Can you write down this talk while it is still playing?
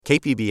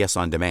KPBS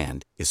On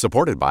Demand is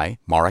supported by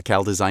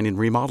Marrokal Design and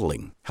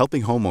Remodeling,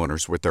 helping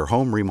homeowners with their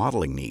home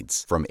remodeling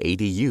needs. From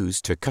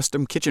ADUs to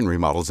custom kitchen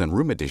remodels and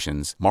room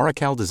additions,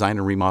 Marrokal Design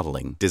and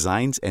Remodeling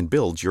designs and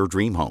builds your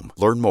dream home.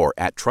 Learn more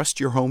at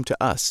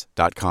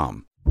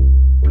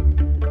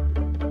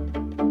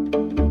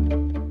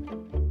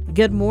trustyourhometous.com.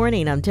 Good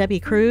morning, I'm Debbie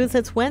Cruz.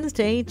 It's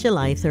Wednesday,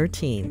 July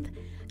 13th.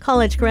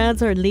 College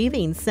grads are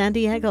leaving San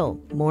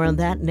Diego. More on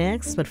that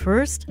next, but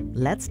first,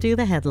 let's do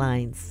the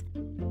headlines.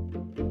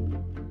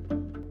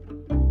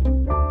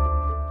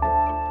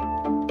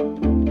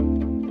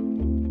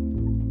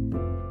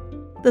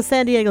 The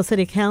San Diego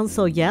City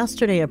Council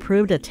yesterday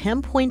approved a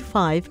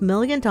 $10.5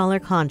 million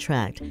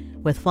contract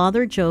with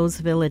Father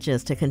Joe's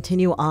Villages to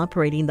continue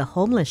operating the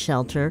homeless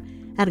shelter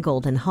at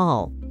Golden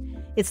Hall.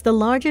 It's the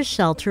largest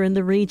shelter in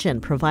the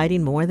region,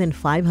 providing more than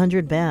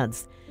 500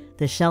 beds.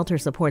 The shelter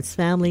supports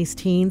families,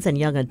 teens, and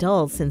young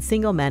adults and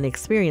single men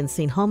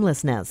experiencing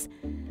homelessness.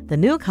 The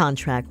new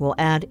contract will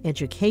add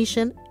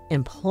education,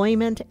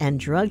 employment,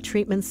 and drug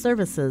treatment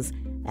services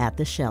at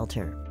the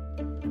shelter.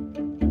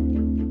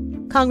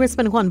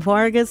 Congressman Juan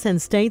Vargas and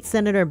State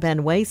Senator Ben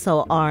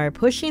Hueso are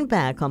pushing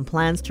back on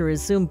plans to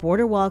resume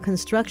border wall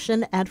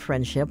construction at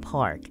Friendship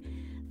Park.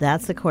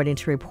 That's according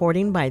to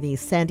reporting by the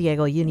San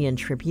Diego Union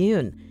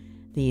Tribune.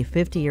 The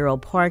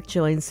 50-year-old park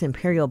joins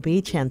Imperial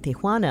Beach and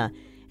Tijuana.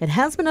 It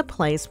has been a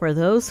place where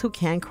those who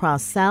can't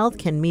cross south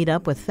can meet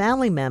up with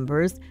family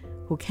members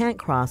who can't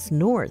cross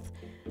north.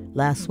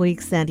 Last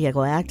week, San Diego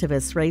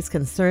activists raised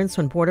concerns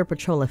when Border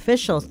Patrol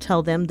officials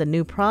told them the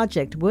new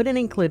project wouldn't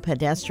include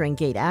pedestrian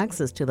gate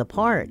access to the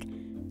park.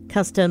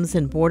 Customs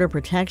and Border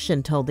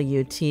Protection told the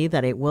UT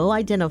that it will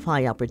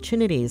identify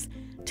opportunities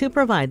to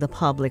provide the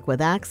public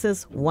with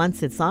access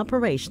once it's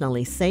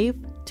operationally safe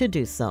to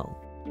do so.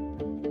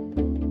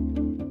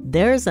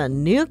 There's a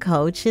new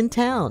coach in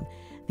town.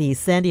 The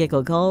San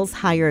Diego Gulls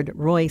hired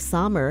Roy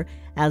Sommer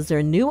as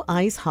their new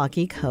ice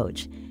hockey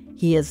coach.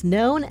 He is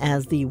known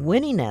as the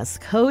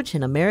winningest coach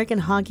in American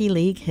Hockey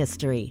League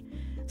history.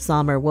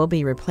 Sommer will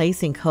be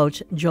replacing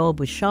coach Joel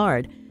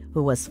Bouchard,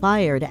 who was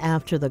fired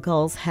after the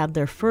Gulls had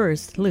their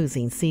first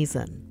losing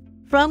season.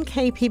 From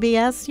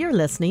KPBS, you're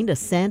listening to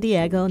San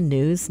Diego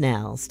News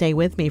Now. Stay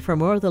with me for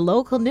more of the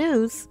local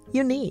news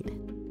you need.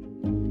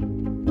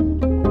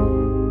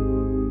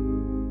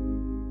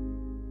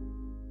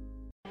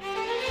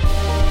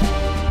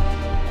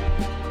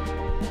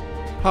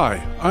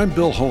 Hi, I'm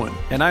Bill Hohen.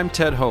 And I'm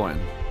Ted Hohen.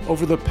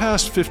 Over the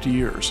past 50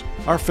 years,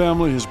 our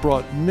family has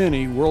brought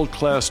many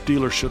world-class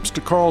dealerships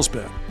to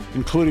Carlsbad,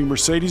 including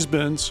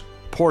Mercedes-Benz,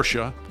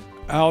 Porsche,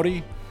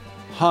 Audi,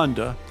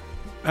 Honda,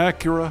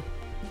 Acura,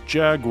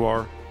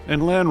 Jaguar,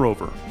 and Land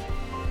Rover.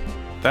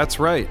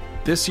 That's right.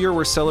 This year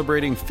we're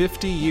celebrating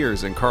 50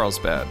 years in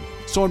Carlsbad.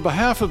 So on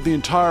behalf of the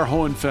entire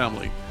Hohen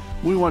family,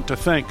 we want to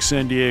thank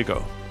San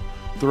Diego.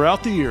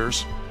 Throughout the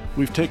years,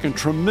 we've taken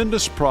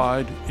tremendous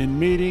pride in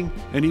meeting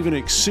and even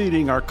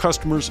exceeding our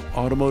customers'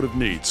 automotive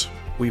needs.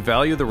 We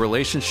value the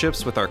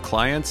relationships with our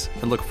clients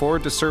and look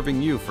forward to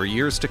serving you for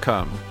years to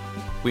come.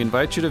 We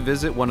invite you to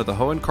visit one of the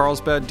Hohen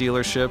Carlsbad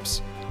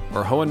dealerships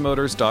or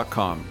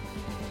hohenmotors.com.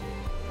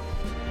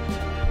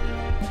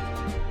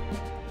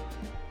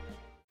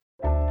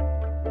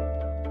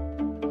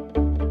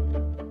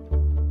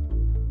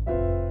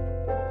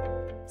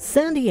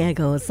 San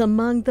Diego is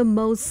among the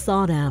most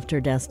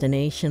sought-after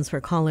destinations for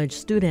college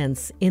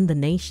students in the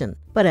nation.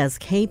 But as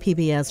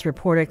KPBS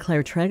reporter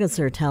Claire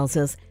Tregeser tells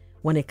us,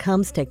 when it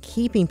comes to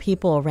keeping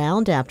people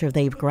around after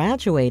they've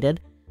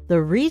graduated,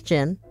 the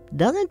region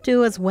doesn't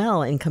do as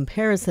well in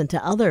comparison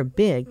to other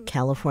big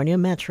California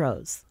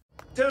metros.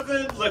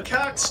 Devin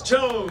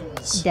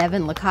Lakakis-Jones.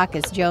 Devin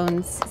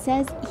Lakakis-Jones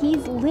says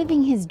he's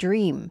living his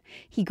dream.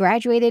 He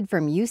graduated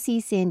from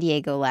UC San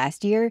Diego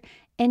last year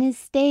and is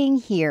staying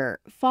here,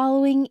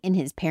 following in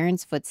his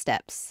parents'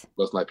 footsteps.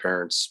 Both my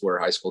parents were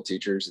high school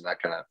teachers, and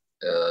that kind of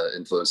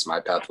influenced my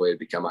pathway to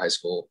become a high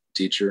school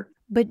teacher.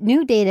 But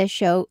new data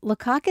show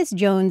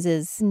Lakakis-Jones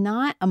is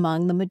not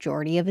among the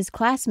majority of his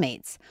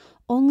classmates.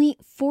 Only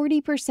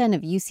 40%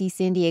 of UC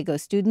San Diego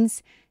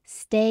students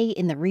stay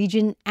in the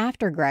region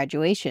after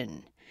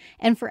graduation.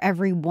 And for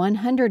every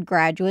 100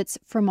 graduates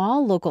from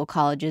all local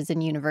colleges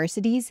and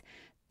universities,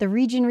 the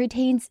region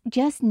retains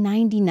just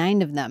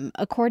 99 of them,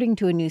 according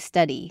to a new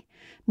study.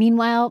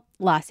 Meanwhile,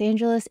 Los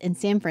Angeles and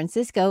San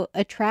Francisco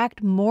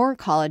attract more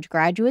college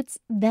graduates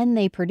than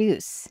they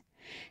produce.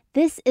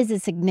 This is a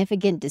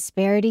significant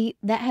disparity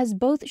that has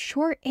both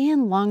short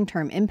and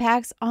long-term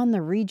impacts on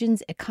the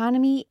region's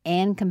economy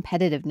and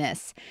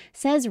competitiveness,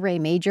 says Ray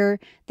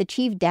Major, the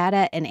Chief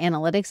Data and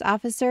Analytics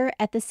Officer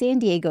at the San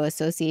Diego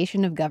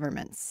Association of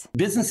Governments.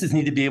 Businesses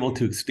need to be able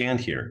to expand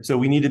here. So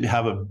we need to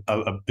have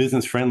a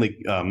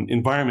business-friendly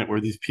environment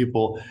where these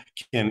people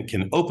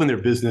can open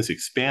their business,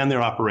 expand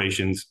their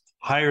operations,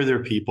 hire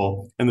their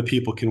people, and the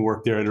people can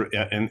work there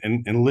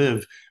and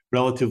live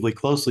relatively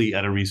closely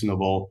at a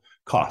reasonable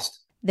cost.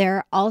 There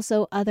are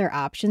also other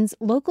options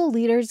local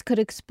leaders could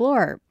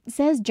explore,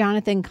 says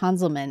Jonathan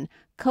Konzelman,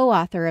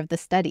 co-author of the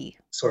study.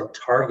 Sort of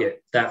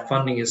target that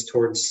funding is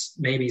towards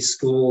maybe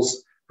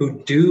schools who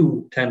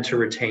do tend to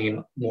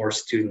retain more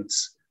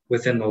students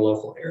within the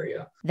local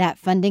area. That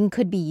funding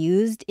could be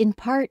used in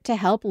part to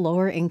help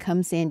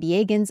lower-income San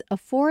Diegans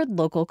afford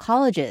local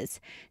colleges,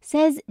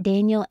 says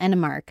Daniel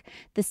Enemark,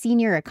 the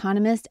senior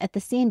economist at the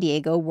San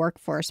Diego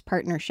Workforce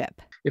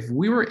Partnership. If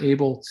we were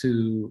able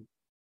to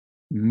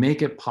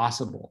make it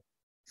possible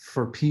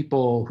for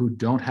people who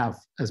don't have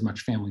as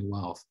much family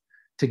wealth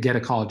to get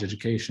a college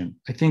education,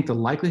 I think the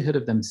likelihood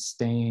of them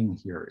staying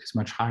here is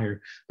much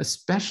higher,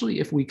 especially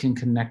if we can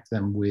connect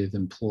them with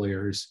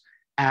employers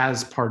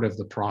as part of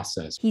the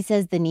process. He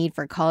says the need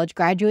for college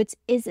graduates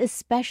is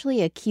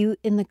especially acute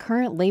in the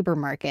current labor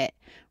market.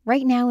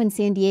 Right now in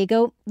San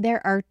Diego,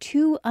 there are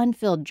 2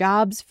 unfilled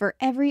jobs for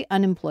every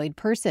unemployed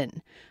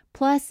person.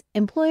 Plus,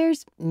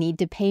 employers need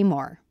to pay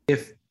more.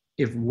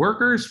 If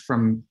workers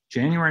from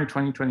January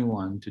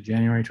 2021 to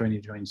January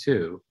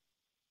 2022,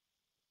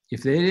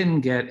 if they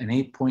didn't get an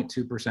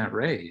 8.2%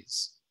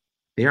 raise,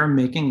 they are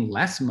making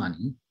less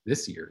money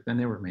this year than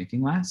they were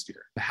making last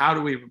year. How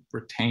do we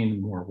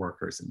retain more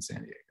workers in San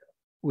Diego?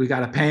 We got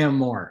to pay them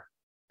more.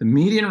 The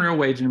median real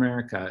wage in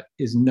America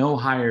is no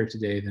higher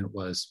today than it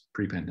was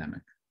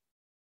pre-pandemic,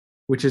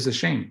 which is a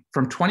shame.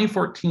 From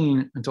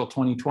 2014 until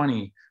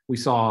 2020, we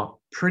saw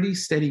pretty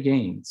steady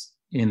gains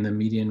in the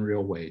median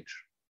real wage.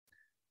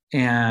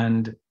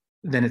 And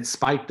then it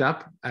spiked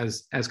up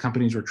as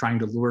companies were trying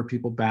to lure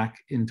people back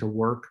into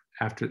work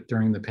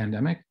during the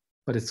pandemic,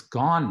 but it's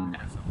gone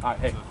now. All right,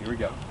 hey, here we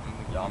go.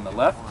 On the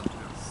left,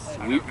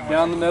 sweep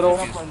down the middle,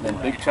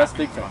 then big chest,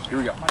 big finish. Here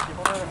we go.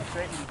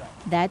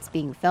 That's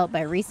being felt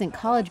by recent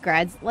college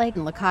grads like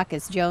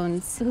Lakakis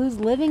Jones, who's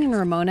living in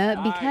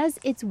Ramona because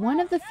it's one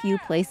of the few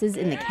places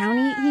in the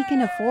county he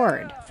can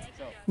afford.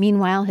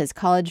 Meanwhile, his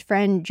college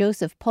friend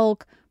Joseph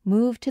Polk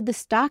moved to the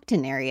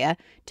Stockton area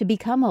to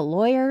become a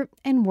lawyer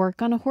and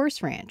work on a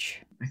horse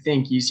ranch. I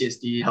think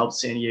UCSD helped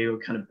San Diego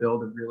kind of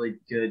build a really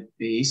good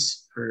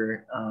base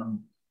for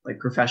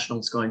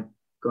professionals going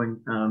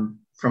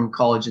from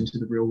college into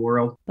the real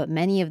world. But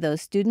many of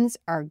those students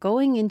are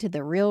going into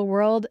the real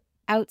world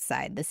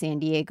outside the San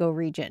Diego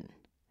region.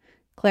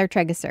 Claire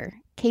Tregesser,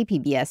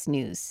 KPBS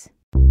News.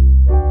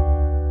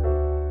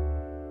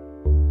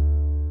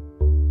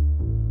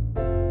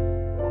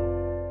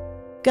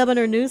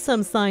 Governor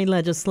Newsom signed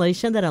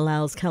legislation that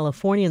allows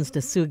Californians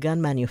to sue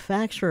gun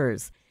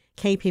manufacturers.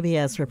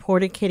 KPBS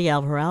reporter Kitty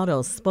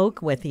Alvarado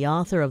spoke with the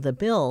author of the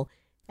bill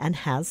and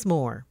has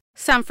more.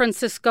 San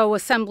Francisco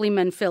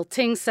Assemblyman Phil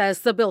Ting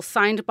says the bill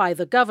signed by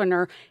the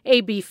governor,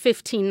 AB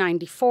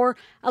 1594,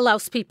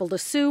 allows people to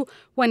sue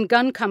when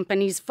gun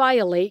companies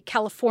violate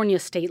California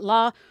state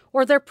law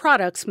or their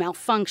products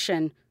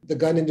malfunction. The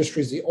gun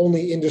industry is the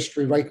only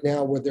industry right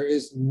now where there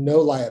is no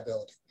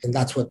liability, and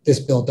that's what this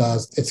bill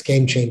does. It's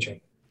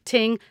game-changing.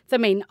 Ting, the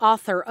main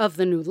author of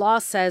the new law,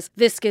 says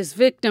this gives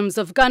victims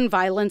of gun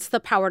violence the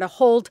power to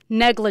hold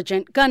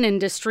negligent gun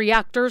industry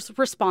actors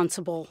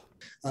responsible.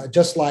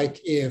 Just like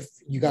if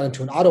you got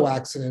into an auto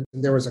accident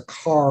and there was a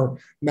car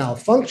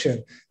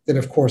malfunction, then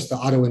of course the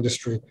auto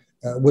industry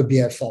would be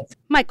at fault.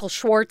 Michael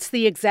Schwartz,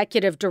 the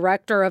executive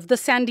director of the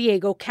San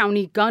Diego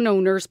County Gun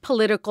Owners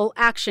Political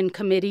Action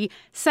Committee,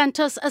 sent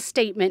us a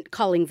statement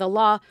calling the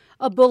law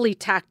a bully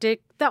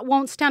tactic that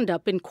won't stand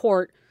up in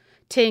court.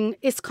 Ting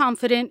is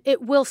confident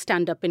it will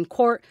stand up in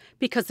court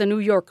because the New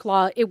York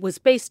law it was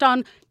based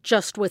on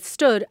just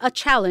withstood a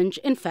challenge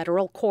in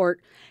federal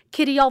court.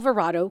 Kitty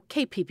Alvarado,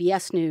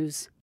 KPBS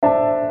News.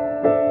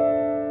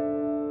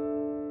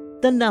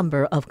 The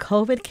number of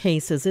COVID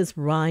cases is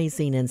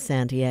rising in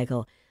San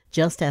Diego,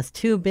 just as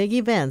 2 big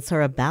events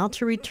are about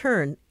to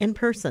return in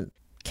person.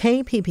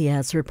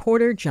 KPBS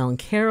reporter John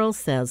Carroll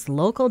says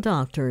local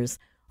doctors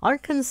are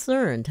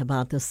concerned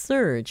about the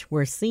surge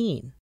we're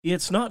seeing.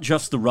 It's not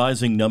just the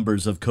rising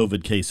numbers of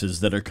COVID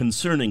cases that are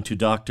concerning to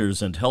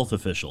doctors and health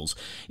officials.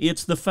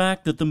 It's the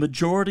fact that the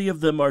majority of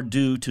them are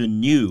due to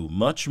new,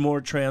 much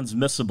more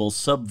transmissible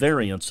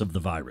subvariants of the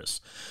virus.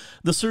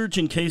 The surge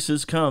in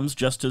cases comes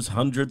just as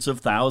hundreds of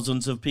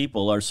thousands of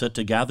people are set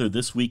to gather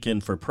this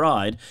weekend for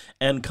Pride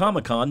and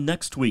Comic-Con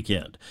next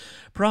weekend.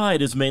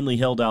 Pride is mainly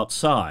held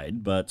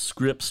outside, but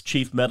Scripps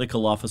Chief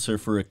Medical Officer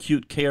for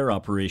Acute Care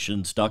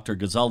Operations, Dr.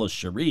 Ghazales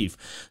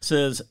Sharif,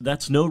 says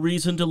that's no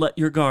reason to let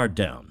your guard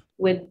down.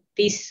 With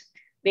these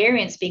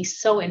variants being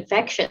so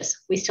infectious,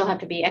 we still have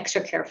to be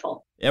extra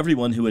careful.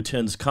 Everyone who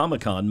attends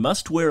Comic-Con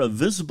must wear a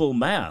visible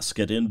mask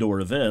at indoor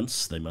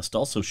events. They must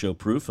also show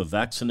proof of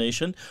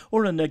vaccination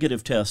or a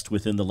negative test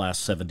within the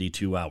last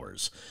 72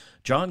 hours.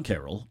 John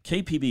Carroll,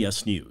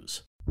 KPBS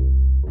News.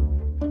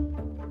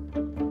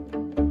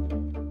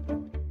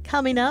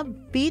 Coming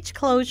up, beach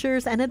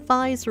closures and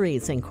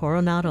advisories in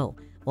Coronado.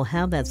 We'll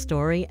have that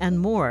story and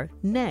more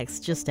next,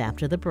 just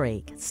after the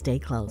break. Stay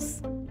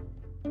close.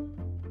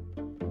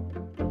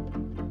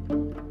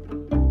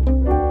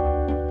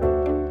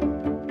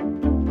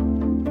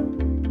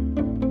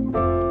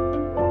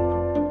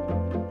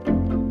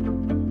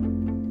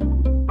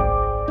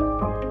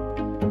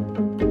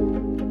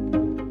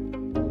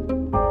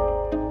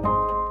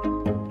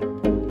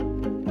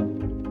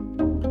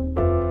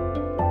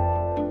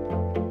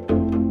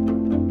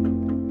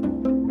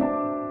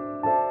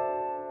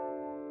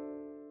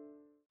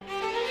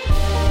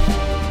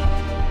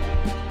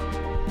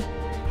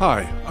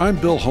 Hi, I'm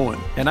Bill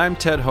Hohen. And I'm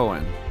Ted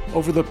Hohen.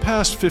 Over the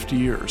past 50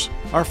 years,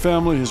 our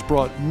family has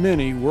brought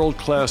many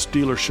world-class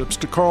dealerships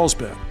to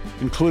Carlsbad,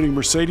 including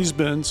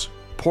Mercedes-Benz,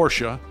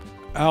 Porsche,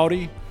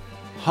 Audi,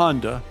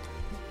 Honda,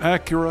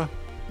 Acura,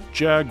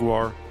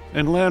 Jaguar,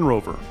 and Land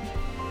Rover.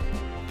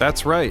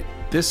 That's right.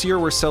 This year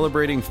we're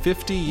celebrating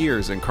 50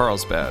 years in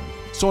Carlsbad.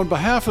 So on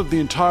behalf of the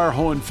entire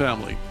Hohen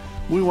family,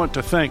 we want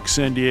to thank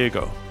San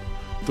Diego.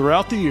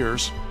 Throughout the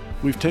years,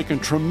 we've taken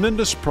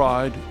tremendous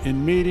pride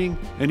in meeting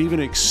and even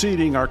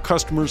exceeding our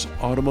customers'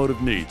 automotive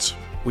needs.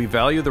 We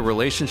value the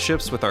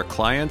relationships with our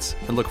clients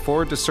and look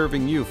forward to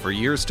serving you for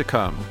years to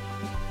come.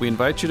 We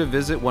invite you to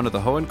visit one of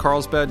the Hohen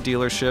Carlsbad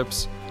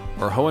dealerships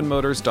or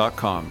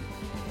hohenmotors.com.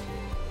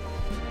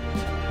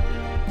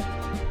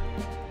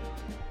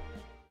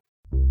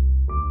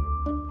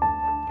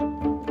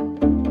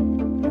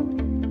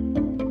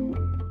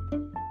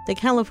 The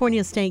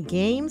California State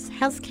Games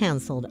has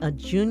canceled a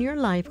junior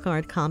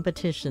lifeguard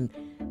competition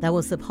that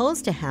was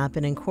supposed to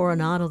happen in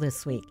Coronado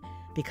this week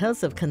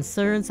because of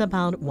concerns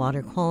about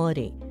water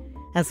quality.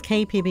 As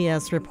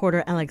KPBS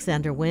reporter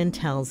Alexander Nguyen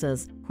tells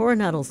us,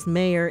 Coronado's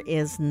mayor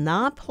is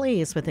not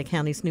pleased with the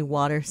county's new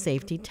water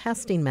safety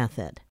testing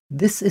method.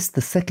 This is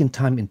the second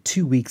time in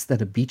 2 weeks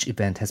that a beach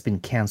event has been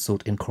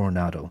canceled in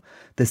Coronado.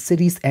 The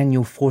city's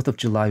annual 4th of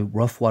July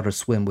Rough Water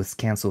Swim was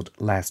canceled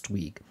last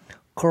week.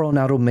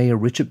 Coronado Mayor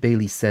Richard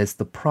Bailey says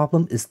the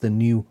problem is the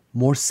new,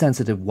 more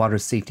sensitive water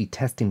safety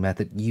testing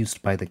method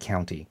used by the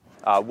county.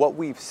 What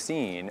we've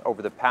seen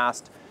over this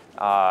past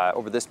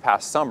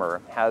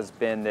summer has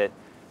been that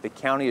the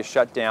county has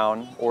shut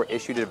down or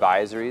issued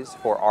advisories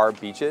for our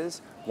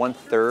beaches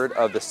 1/3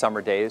 of the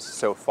summer days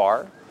so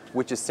far,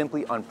 which is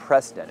simply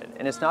unprecedented.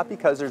 And it's not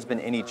because there's been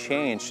any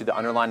change to the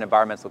underlying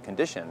environmental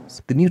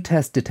conditions. The new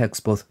test detects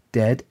both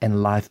dead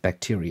and live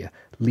bacteria,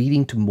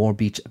 leading to more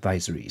beach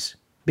advisories.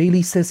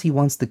 Bailey says he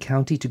wants the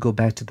county to go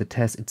back to the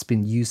test it's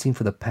been using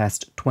for the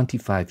past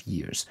 25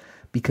 years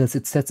because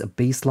it sets a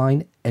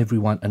baseline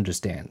everyone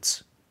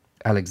understands.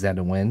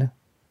 Alexander Nguyen,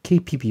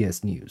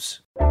 KPBS News.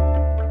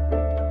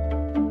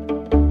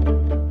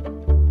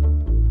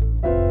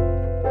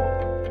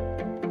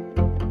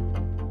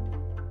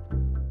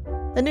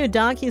 The new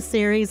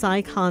docuseries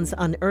Icons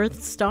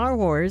Unearthed Star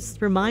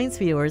Wars reminds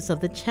viewers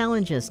of the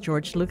challenges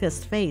George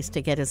Lucas faced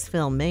to get his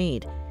film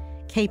made.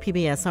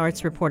 KPBS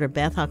Arts reporter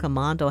Beth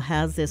Accomando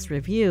has this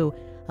review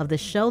of the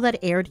show that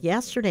aired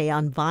yesterday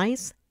on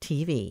Vice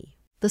TV.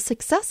 The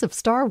success of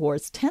Star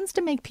Wars tends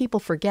to make people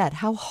forget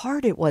how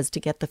hard it was to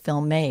get the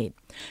film made.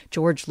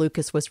 George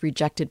Lucas was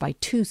rejected by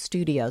 2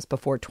 studios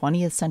before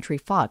 20th Century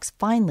Fox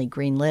finally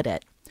greenlit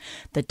it.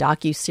 The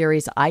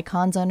docuseries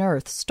Icons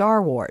Unearthed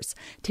Star Wars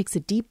takes a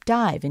deep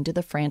dive into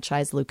the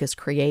franchise Lucas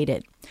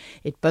created.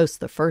 It boasts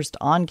the first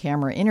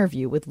on-camera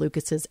interview with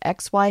Lucas's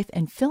ex-wife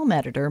and film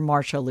editor,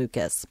 Marcia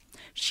Lucas.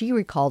 She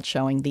recalled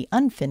showing the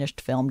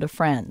unfinished film to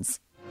friends.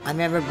 I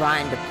remember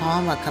Brian De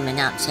Palma coming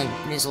out and saying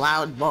in his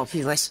loud,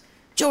 bulky voice,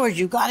 "George,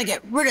 you got to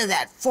get rid of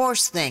that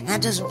force thing.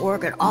 That doesn't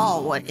work at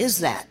all. What is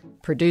that?"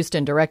 Produced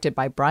and directed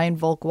by Brian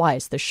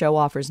Volk-Weiss, the show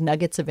offers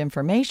nuggets of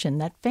information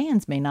that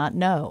fans may not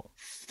know.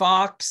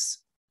 Fox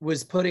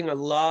was putting a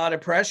lot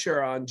of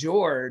pressure on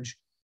George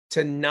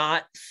to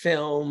not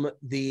film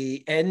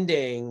the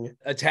ending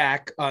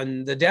attack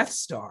on the Death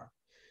Star.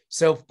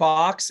 So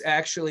Fox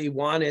actually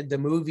wanted the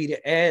movie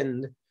to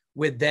end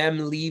with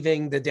them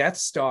leaving the Death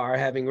Star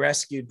having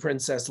rescued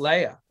Princess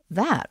Leia.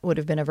 That would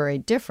have been a very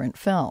different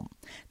film.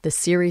 The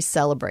series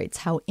celebrates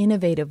how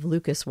innovative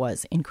Lucas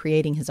was in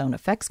creating his own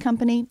effects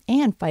company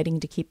and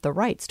fighting to keep the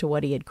rights to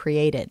what he had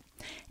created.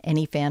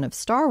 Any fan of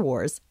Star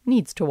Wars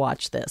needs to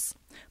watch this.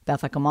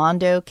 Beth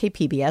Accomando,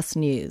 KPBS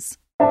News.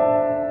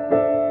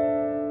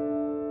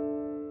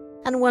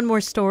 And one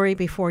more story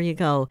before you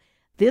go.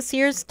 This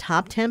year's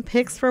top 10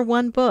 picks for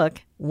one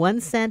book,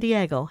 One San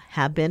Diego,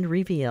 have been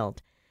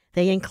revealed.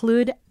 They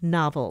include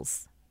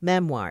novels,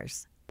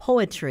 memoirs,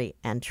 poetry,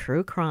 and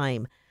true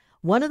crime.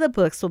 One of the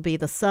books will be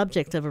the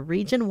subject of a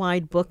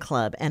region-wide book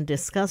club and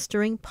discussed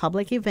during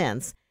public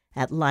events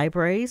at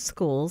libraries,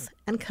 schools,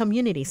 and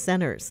community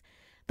centers.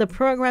 The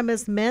program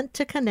is meant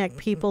to connect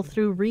people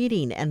through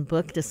reading and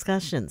book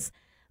discussions.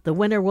 The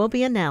winner will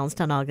be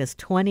announced on August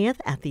 20th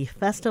at the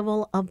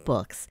Festival of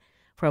Books.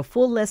 For a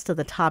full list of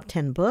the top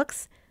 10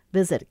 books,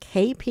 visit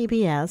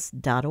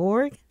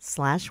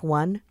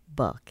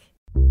kpbs.org/onebook.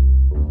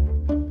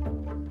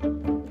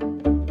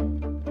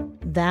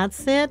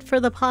 That's it for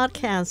the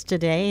podcast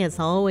today. As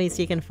always,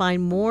 you can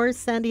find more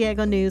San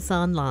Diego news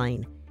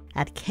online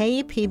at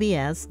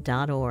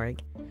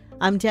kpbs.org.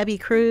 I'm Debbie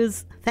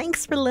Cruz.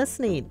 Thanks for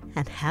listening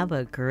and have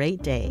a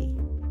great day.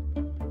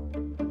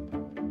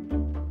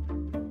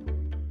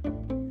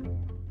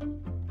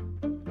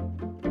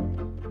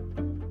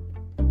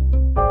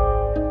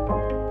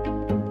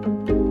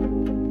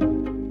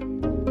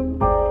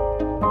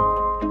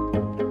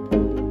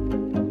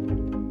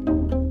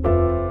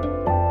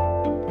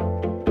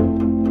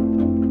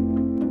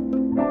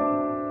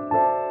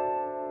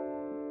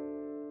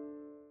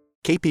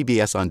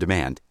 KPBS On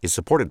Demand is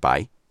supported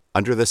by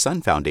Under the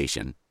Sun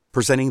Foundation,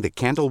 presenting the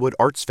Candlewood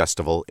Arts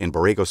Festival in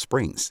Borrego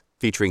Springs,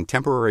 featuring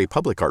temporary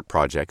public art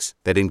projects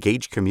that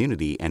engage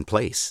community and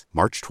place.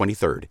 March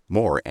 23rd.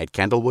 More at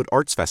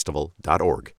candlewoodartsfestival.org.